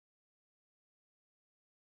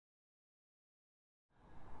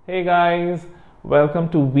Hey guys, welcome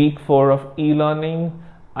to week 4 of e-learning.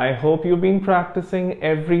 I hope you've been practicing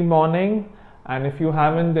every morning, and if you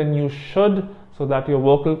haven't, then you should, so that your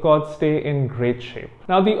vocal cords stay in great shape.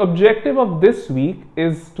 Now, the objective of this week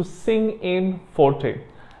is to sing in forte.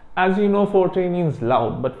 As you know, forte means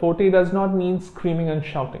loud, but forte does not mean screaming and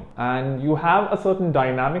shouting. And you have a certain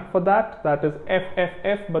dynamic for that, that is F, F,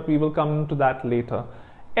 F, but we will come to that later.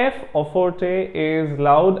 F or forte is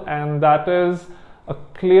loud, and that is a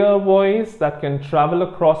clear voice that can travel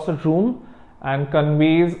across a room and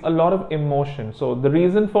conveys a lot of emotion. So the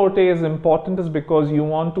reason forte is important is because you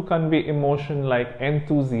want to convey emotion like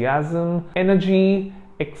enthusiasm, energy,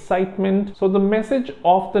 excitement. So the message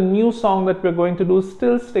of the new song that we're going to do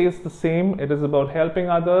still stays the same. It is about helping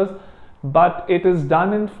others, but it is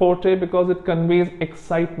done in forte because it conveys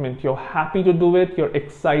excitement. You're happy to do it, you're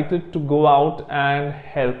excited to go out and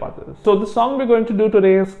help others. So the song we're going to do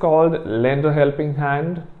today is called Lend a Helping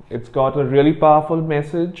Hand. It's got a really powerful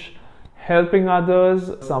message, helping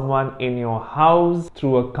others, someone in your house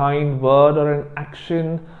through a kind word or an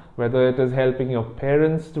action, whether it is helping your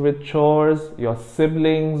parents with chores, your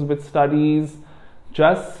siblings with studies,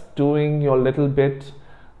 just doing your little bit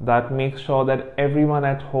that makes sure that everyone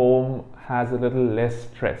at home has a little less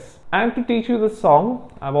stress. And to teach you the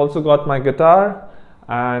song, I've also got my guitar,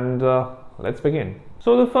 and let's begin.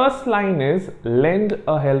 So the first line is, lend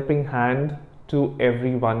a helping hand to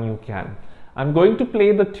everyone you can. I'm going to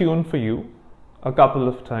play the tune for you a couple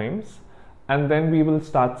of times, and then we will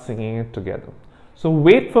start singing it together. So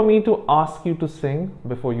wait for me to ask you to sing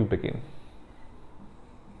before you begin.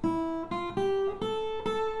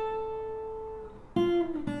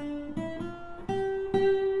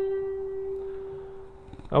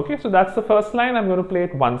 Okay, so that's the first line. I'm going to play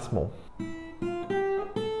it once more.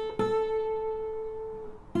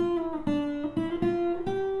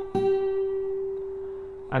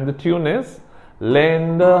 And the tune is,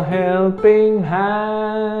 lend a helping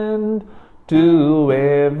hand to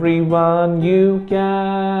everyone you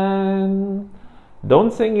can.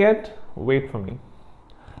 Don't sing yet, wait for me.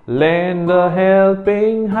 Lend a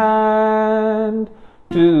helping hand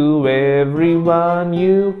to everyone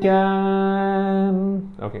you can.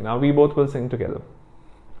 Okay, now we both will sing together.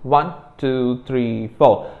 1, 2, 3,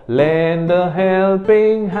 4. Lend a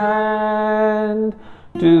helping hand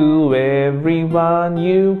to everyone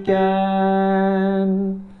you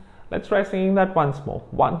can. Let's try singing that once more.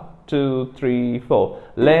 1, 2, 3, 4.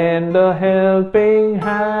 Lend a helping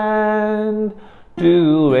hand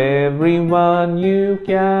to everyone you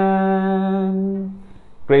can.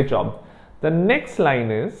 Great job. The next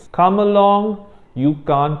line is, come along, you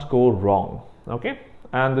can't go wrong. Okay,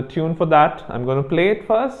 and the tune for that, I'm going to play it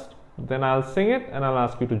first, then I'll sing it, and I'll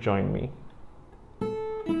ask you to join me.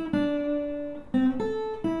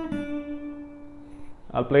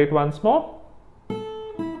 I'll play it once more.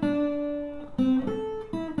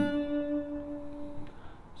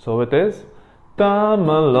 So it is, come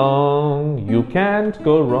along, you can't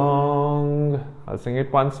go wrong. I'll sing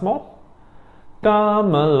it once more.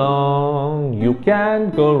 Come along, you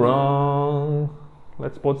can't go wrong.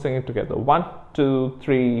 Let's both sing it together. 1, 2,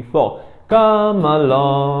 3, 4. Come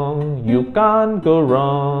along, you can't go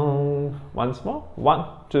wrong. Once more. 1,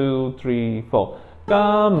 2, 3, 4.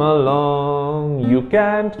 Come along, you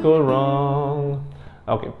can't go wrong.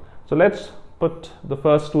 Okay, so let's put the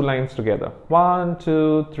first two lines together. 1,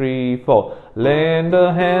 2, 3, 4. Lend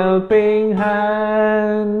a helping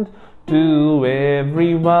hand to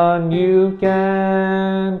everyone you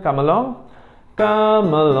can. Come along.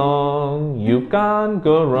 Come along, you can't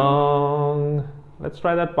go wrong. Let's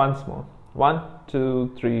try that once more. 1,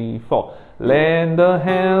 2, 3, 4. Lend a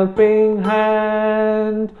helping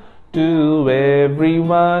hand to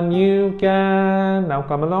everyone you can. Now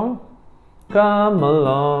come along. Come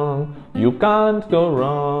along, you can't go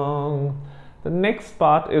wrong. The next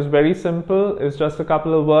part is very simple. It's just a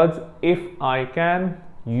couple of words. If I can,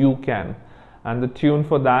 you can. And the tune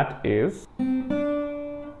for that is,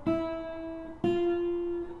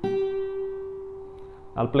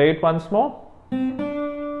 I'll play it once more.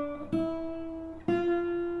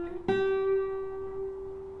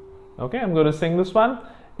 Okay, I'm going to sing this one.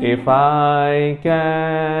 If I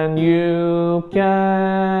can, you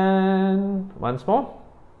can. Once more.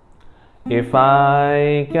 If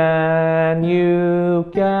I can,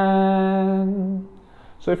 you can.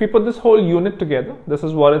 So if you put this whole unit together, this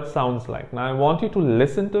is what it sounds like. Now I want you to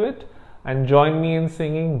listen to it and join me in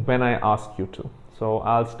singing when I ask you to. So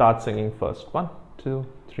I'll start singing first. 1, 2,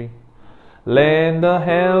 3. Lend a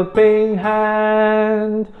helping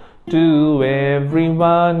hand to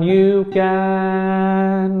everyone you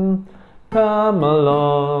can. Come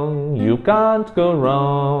along, you can't go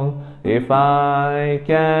wrong. If I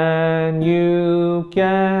can, you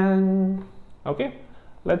can. Okay,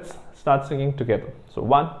 let's start singing together. So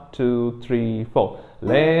 1, 2, 3, 4.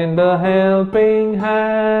 Lend a helping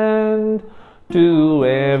hand to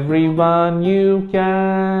everyone you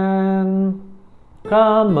can.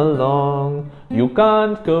 Come along, you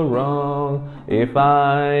can't go wrong. If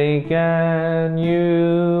I can,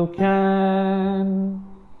 you can.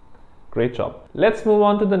 Great job. Let's move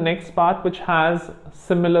on to the next part, which has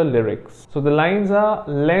similar lyrics. So the lines are: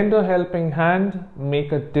 lend a helping hand,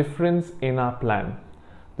 make a difference in our plan.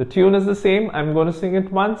 The tune is the same. I'm going to sing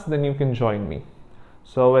it once, then you can join me.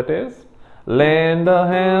 So it is: lend a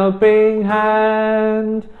helping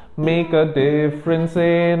hand, make a difference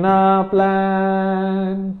in our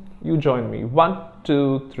plan. You join me. 1,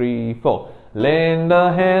 2, 3, 4. Lend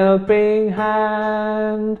a helping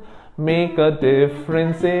hand, make a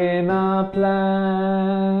difference in our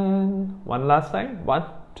plan. One last time. 1,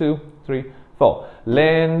 2, 3, 4.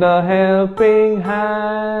 Lend a helping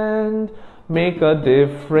hand, make a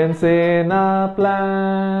difference in our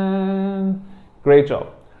plan. Great job.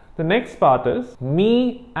 The next part is: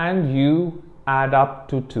 me and you add up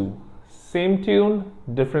to 2. Same tune,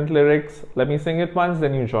 different lyrics. Let me sing it once,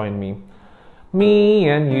 then you join me. Me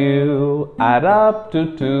and you add up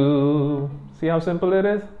to 2. See how simple it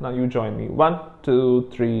is? Now you join me. 1, 2,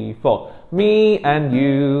 3, 4. Me and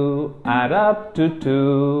you add up to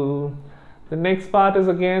 2. The next part is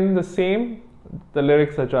again the same. The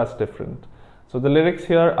lyrics are just different. So the lyrics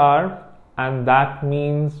here are: and that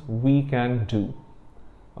means we can do.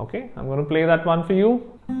 Okay, I'm going to play that one for you.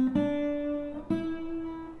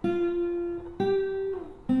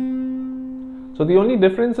 So the only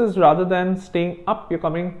difference is, rather than staying up, you're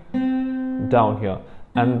coming down here.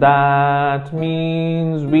 And that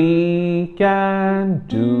means we can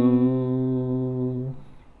do.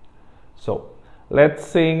 So let's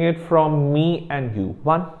sing it from me and you.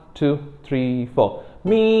 1, 2, 3, 4.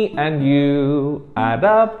 Me and you add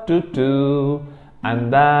up to 2.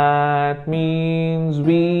 And that means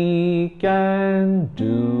we can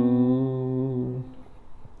do.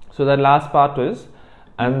 So that last part is: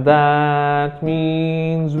 and that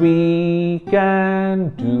means we can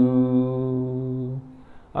do.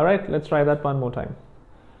 Alright, let's try that one more time.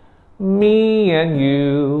 Me and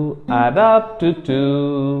you add up to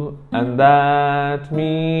 2. And that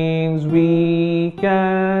means we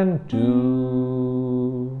can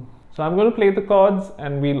do. So I'm going to play the chords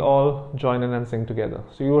and we'll all join in and sing together.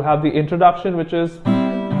 So you will have the introduction, which is: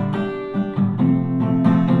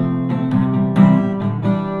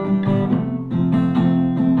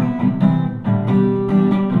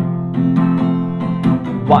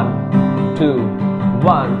 1, 2,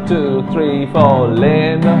 1, 2, 3, 4.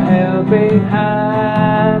 Lend a helping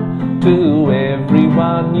hand to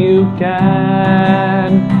everyone you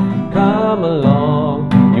can. Come along,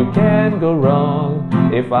 you can't go wrong.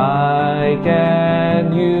 If I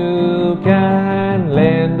can, you can.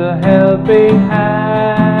 Lend a helping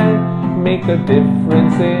hand, make a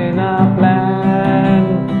difference in our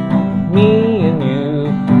plan. Me and you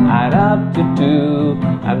add up to 2,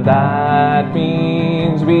 and that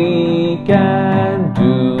means we can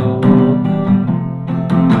do.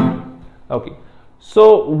 Okay,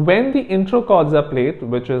 so when the intro chords are played,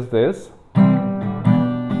 which is this,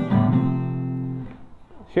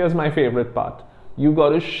 here's my favorite part. You got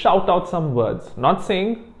to shout out some words, not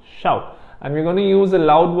sing, shout. And we're going to use a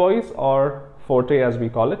loud voice, or forte as we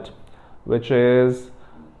call it, which is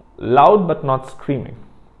loud but not screaming.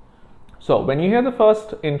 So when you hear the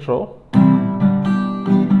first intro,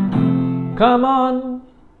 come on,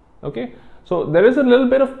 okay, so there is a little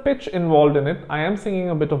bit of pitch involved in it. I am singing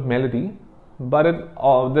a bit of melody, but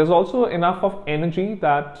there's also enough of energy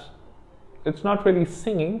that it's not really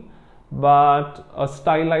singing, but a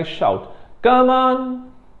stylized shout. Come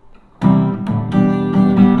on,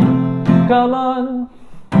 come on,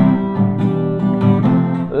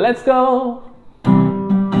 let's go,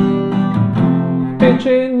 pitch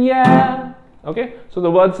in, yeah. Okay, so the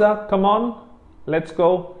words are: come on, let's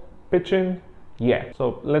go, pitch in, yeah.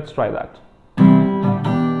 So let's try that.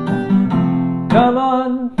 Come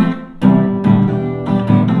on,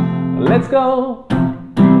 let's go,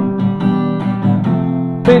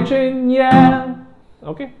 pitch in, yeah.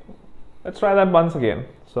 Okay, let's try that once again.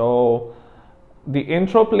 So the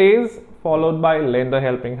intro plays, followed by lend a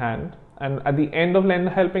helping hand, and at the end of lend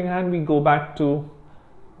a helping hand we go back to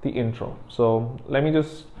the intro. So let me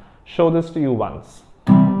just show this to you once.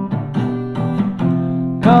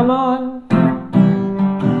 Come on,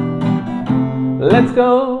 let's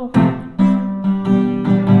go,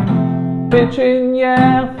 pitch in,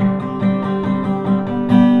 yeah.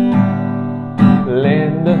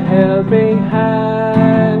 helping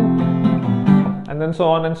hand, and then so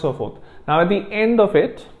on and so forth. Now at the end of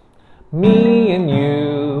it, me and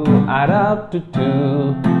you add up to 2,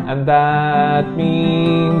 and that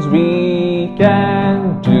means we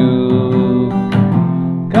can do.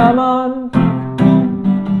 Come on,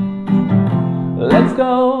 let's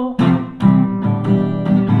go.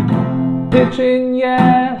 Pitching,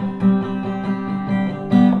 yeah.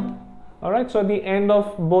 Alright, so at the end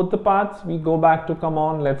of both the parts, we go back to come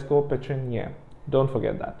on, let's go, pitching, yeah. Don't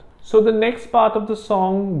forget that. So the next part of the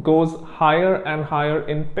song goes higher and higher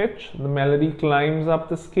in pitch. The melody climbs up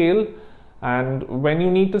the scale, and when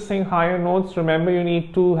you need to sing higher notes, remember you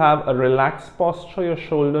need to have a relaxed posture. Your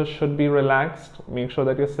shoulders should be relaxed. Make sure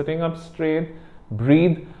that you're sitting up straight.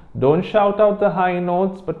 Breathe. Don't shout out the high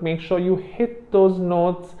notes, but make sure you hit those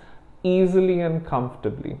notes easily and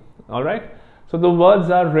comfortably. Alright? So the words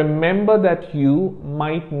are, remember that you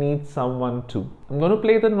might need someone too. I'm going to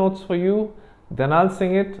play the notes for you. Then I'll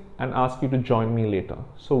sing it and ask you to join me later.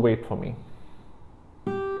 So wait for me.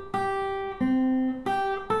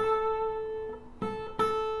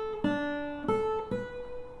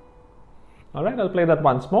 Alright, I'll play that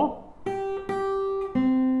once more.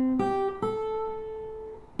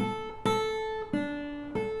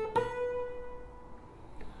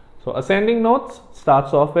 So ascending notes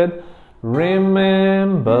starts off with,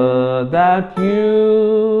 remember that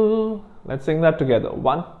you. Let's sing that together.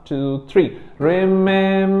 1, 2, 3.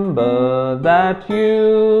 Remember that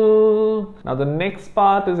you. Now the next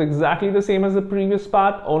part is exactly the same as the previous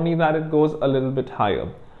part, only that it goes a little bit higher.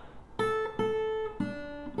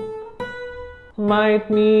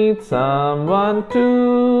 Might need someone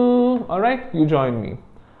to. Alright, you join me.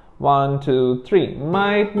 1, 2, 3.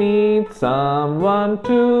 Might need someone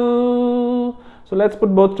to. So let's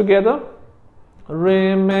put both together.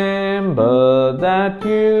 Remember that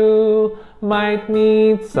you might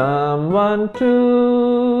need someone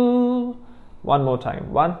to. One more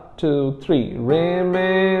time. 1, 2, 3.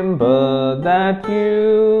 Remember that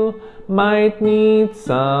you might need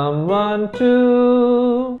someone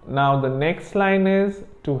to. Now the next line is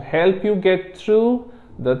to help you get through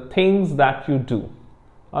the things that you do.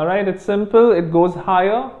 Alright, it's simple. It goes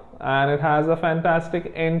higher and it has a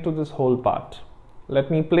fantastic end to this whole part. Let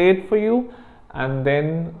me play it for you, and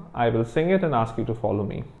then I will sing it and ask you to follow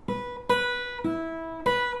me.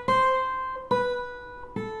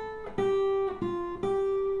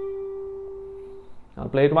 I'll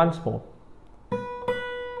play it once more.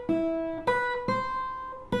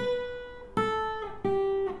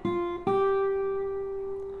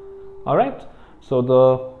 Alright, so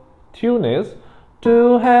the tune is,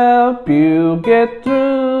 to help you get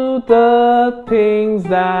through the things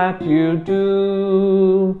that you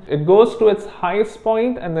do. It goes to its highest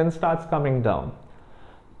point and then starts coming down.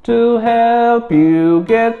 To help you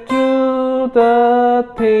get through the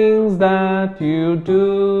things that you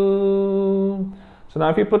do. So now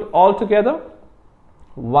if you put all together,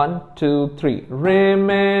 1, 2, 3.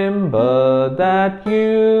 Remember that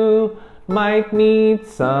you might need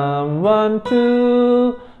someone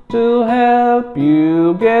to help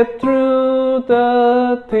you get through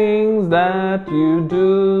the things that you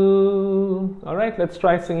do. Alright, let's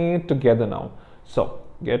try singing it together now. So,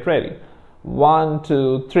 get ready. 1,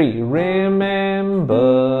 2, 3.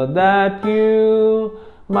 Remember that you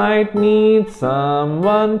might need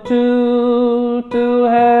someone to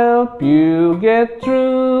help you get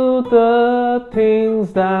through the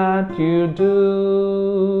things that you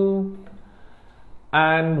do.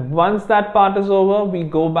 And once that part is over, we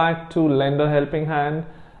go back to lend a helping hand.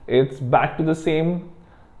 It's back to the same,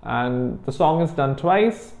 and the song is done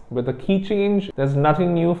twice with a key change. There's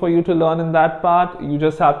nothing new for you to learn in that part. You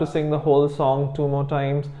just have to sing the whole song 2 more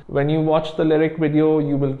times. When you watch the lyric video,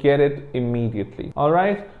 you will get it immediately.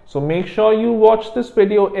 Alright, so make sure you watch this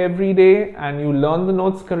video every day and you learn the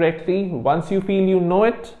notes correctly. Once you feel you know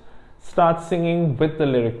it, start singing with the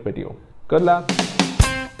lyric video. Good luck.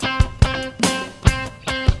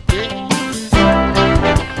 Can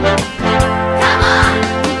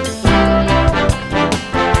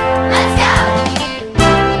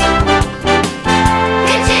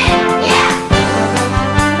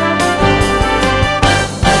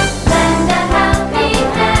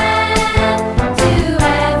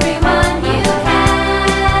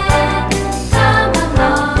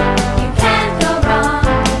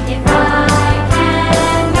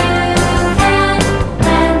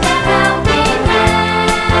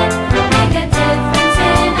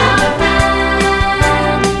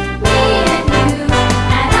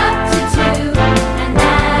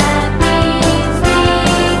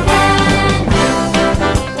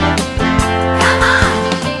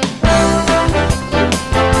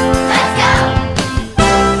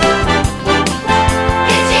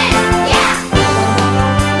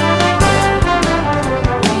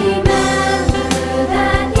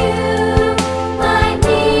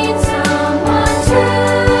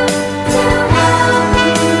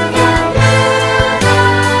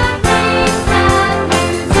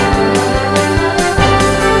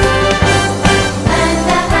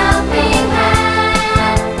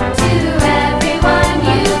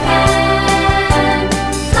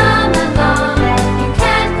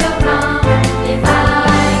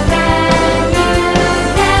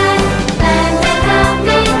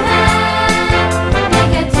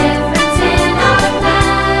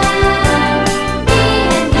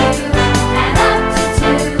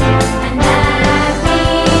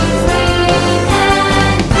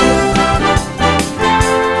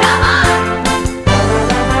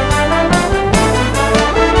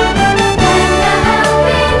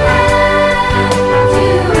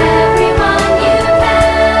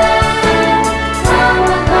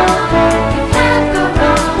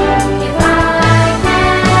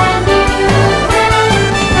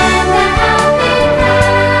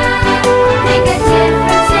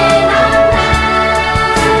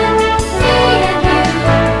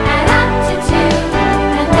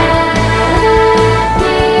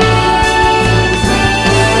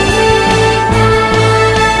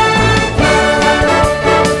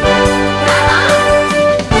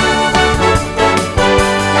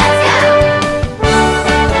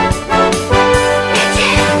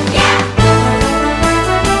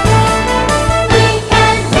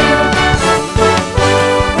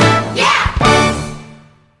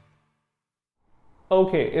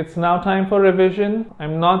Okay, it's now time for revision.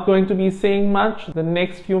 I'm not going to be saying much. The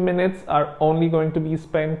next few minutes are only going to be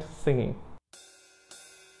spent singing.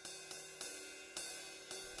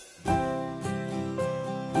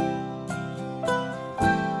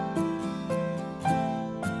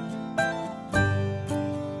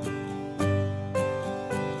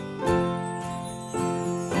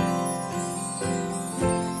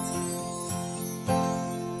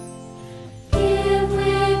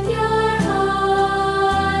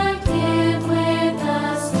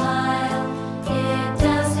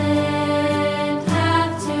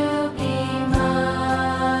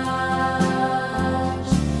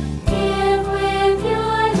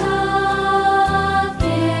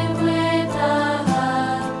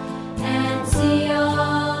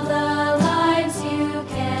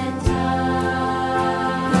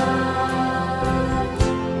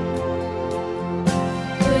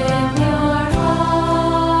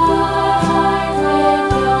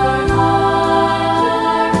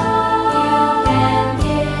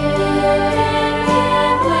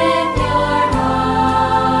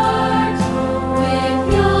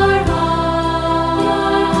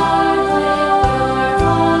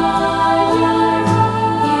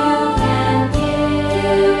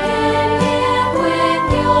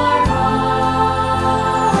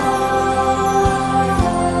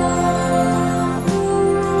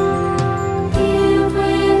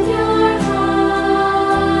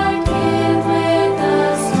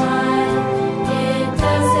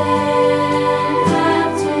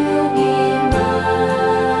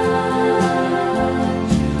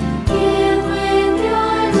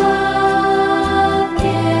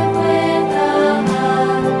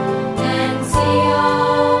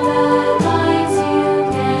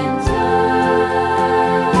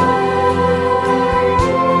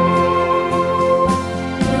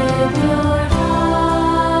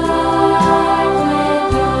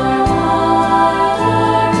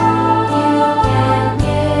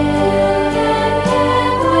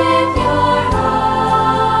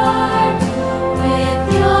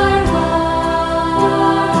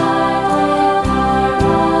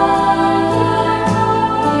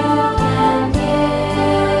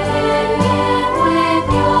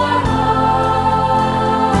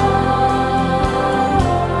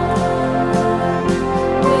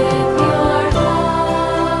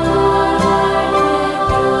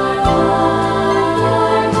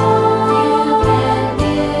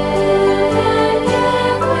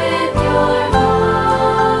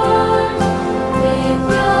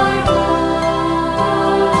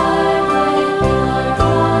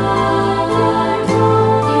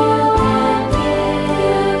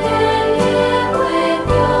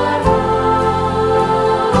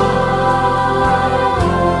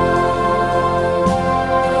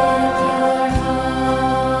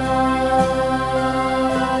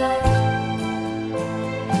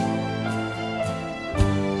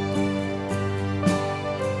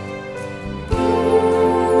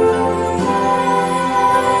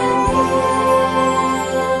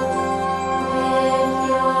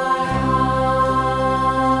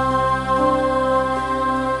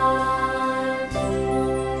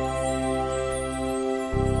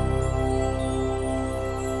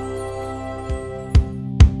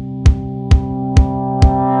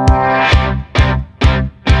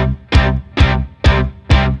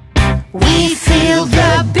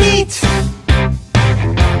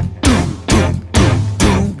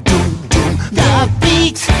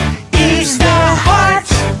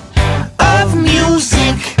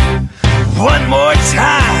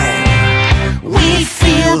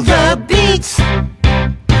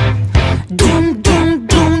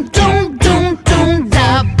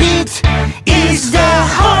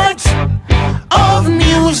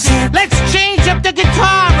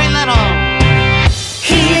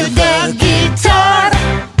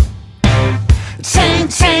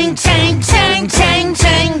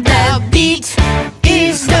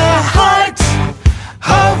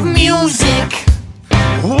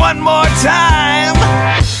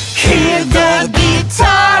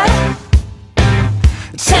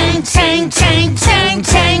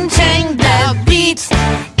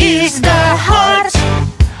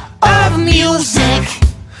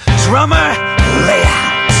 Drummer, lay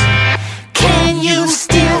out. Can you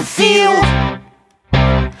still feel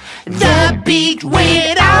the beat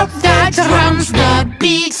without the drums? The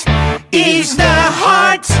beat is the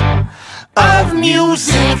heart of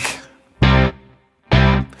music.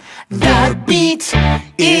 The beat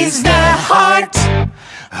is the heart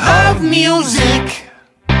of music.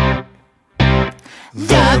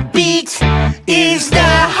 The beat is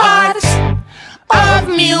the heart of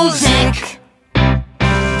music.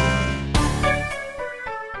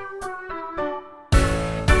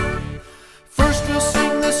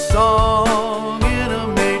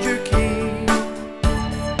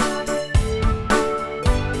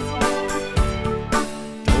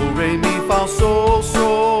 fa, sol,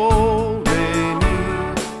 sol, re, mi.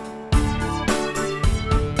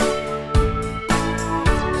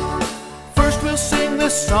 First we'll sing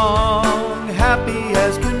this song, happy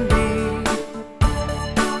as can be.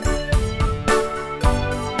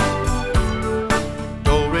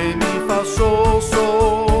 Do, re, mi, fa, sol,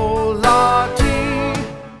 sol, la, ti.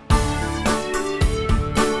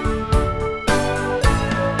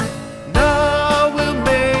 Now we'll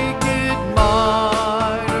make it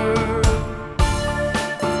minor,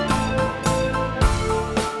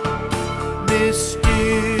 mysterious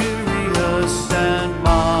and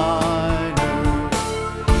minor.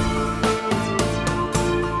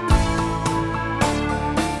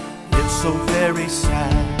 It's so very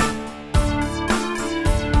sad.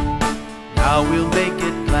 Now we'll make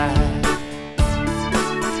it glad.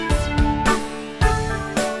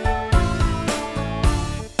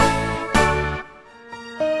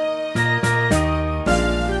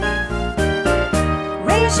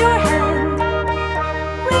 Raise your hand,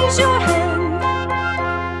 raise your hand,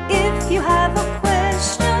 if you have a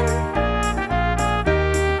question.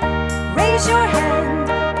 Raise your hand,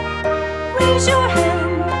 raise your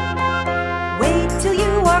hand, wait till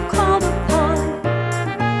you are called upon.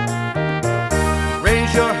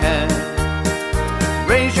 Raise your hand,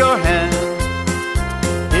 raise your hand,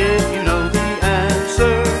 if you know the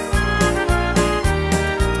answer.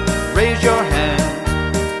 Raise your hand,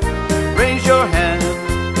 raise your hand,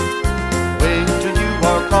 wait till you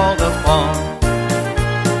are called upon.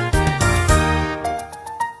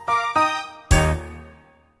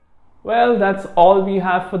 Well, that's all we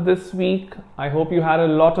have for this week. I hope you had a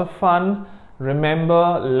lot of fun.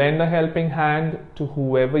 Remember, lend a helping hand to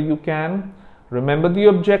whoever you can. Remember the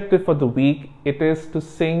objective for the week. It is to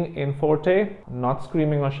sing in Forte, not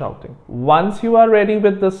screaming or shouting. Once you are ready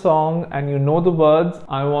with the song and you know the words,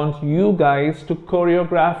 I want you guys to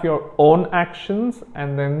choreograph your own actions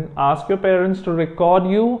and then ask your parents to record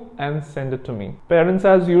you and send it to me. Parents,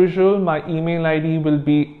 as usual, my email ID will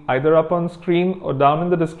be either up on screen or down in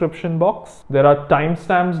the description box. There are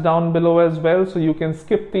timestamps down below as well, so you can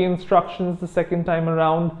skip the instructions the second time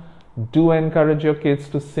around. Do encourage your kids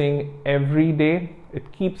to sing every day.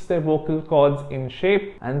 It keeps their vocal cords in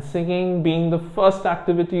shape, and singing being the first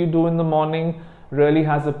activity you do in the morning really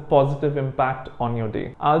has a positive impact on your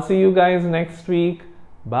day. I'll see you guys next week.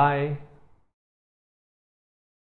 Bye.